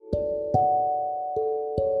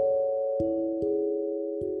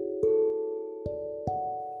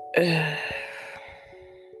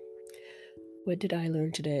What did I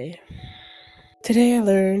learn today? Today I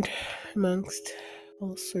learned, amongst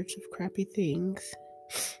all sorts of crappy things,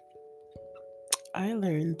 I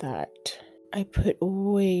learned that I put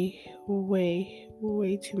way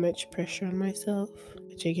too much pressure on myself,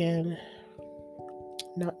 which again,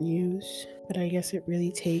 not news, but I guess it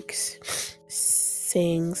really takes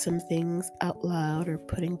saying some things out loud or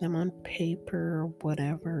putting them on paper or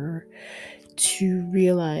whatever to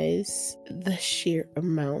realize the sheer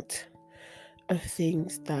amount of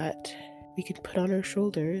things that we can put on our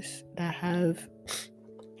shoulders that have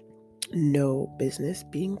no business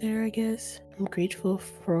being there, I guess. I'm grateful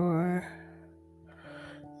for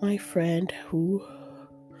my friend who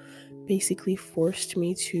basically forced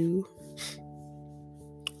me to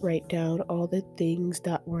write down all the things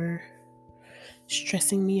that were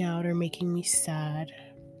stressing me out or making me sad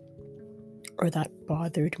or that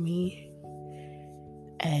bothered me.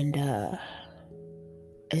 And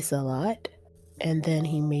it's a lot. And then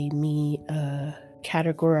he made me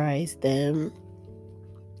categorize them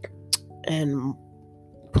and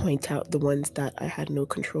point out the ones that I had no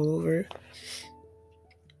control over.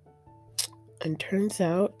 And turns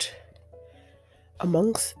out,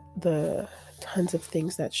 amongst the tons of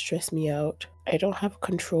things that stress me out, I don't have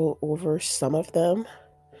control over some of them,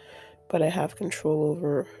 but I have control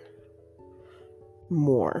over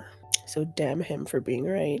more. So damn him for being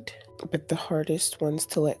right. But the hardest ones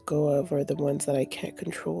to let go of are the ones that I can't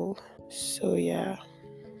control. So yeah,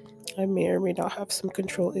 I may or may not have some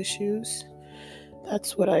control issues.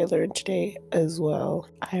 That's what I learned today as well.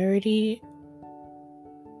 I already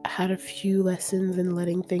had a few lessons in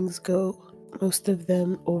letting things go, most of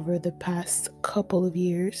them over the past couple of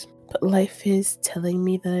years. But life is telling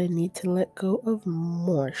me that I need to let go of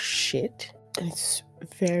more shit. And it's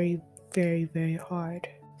very hard,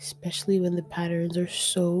 especially when the patterns are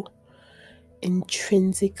so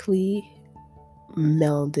intrinsically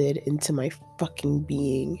melded into my fucking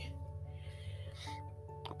being.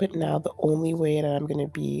 But now the only way that I'm gonna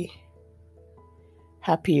be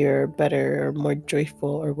happier, better, or more joyful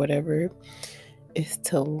or whatever is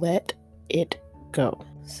to let it go.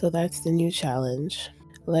 So that's the new challenge.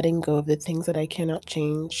 Letting go of the things that I cannot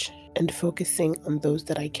change and focusing on those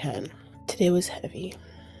that I can. Today was heavy.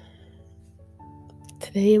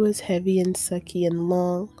 Today was heavy and sucky and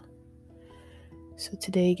long. So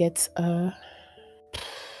today gets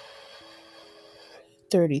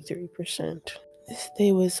 33%. This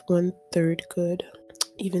day was 1/3 good.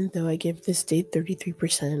 Even though I give this day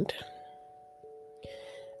 33%,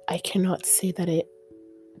 I cannot say that I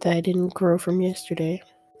didn't grow from yesterday.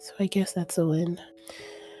 So I guess that's a win.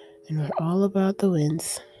 And we're all about the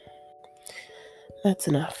wins. That's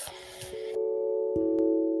enough.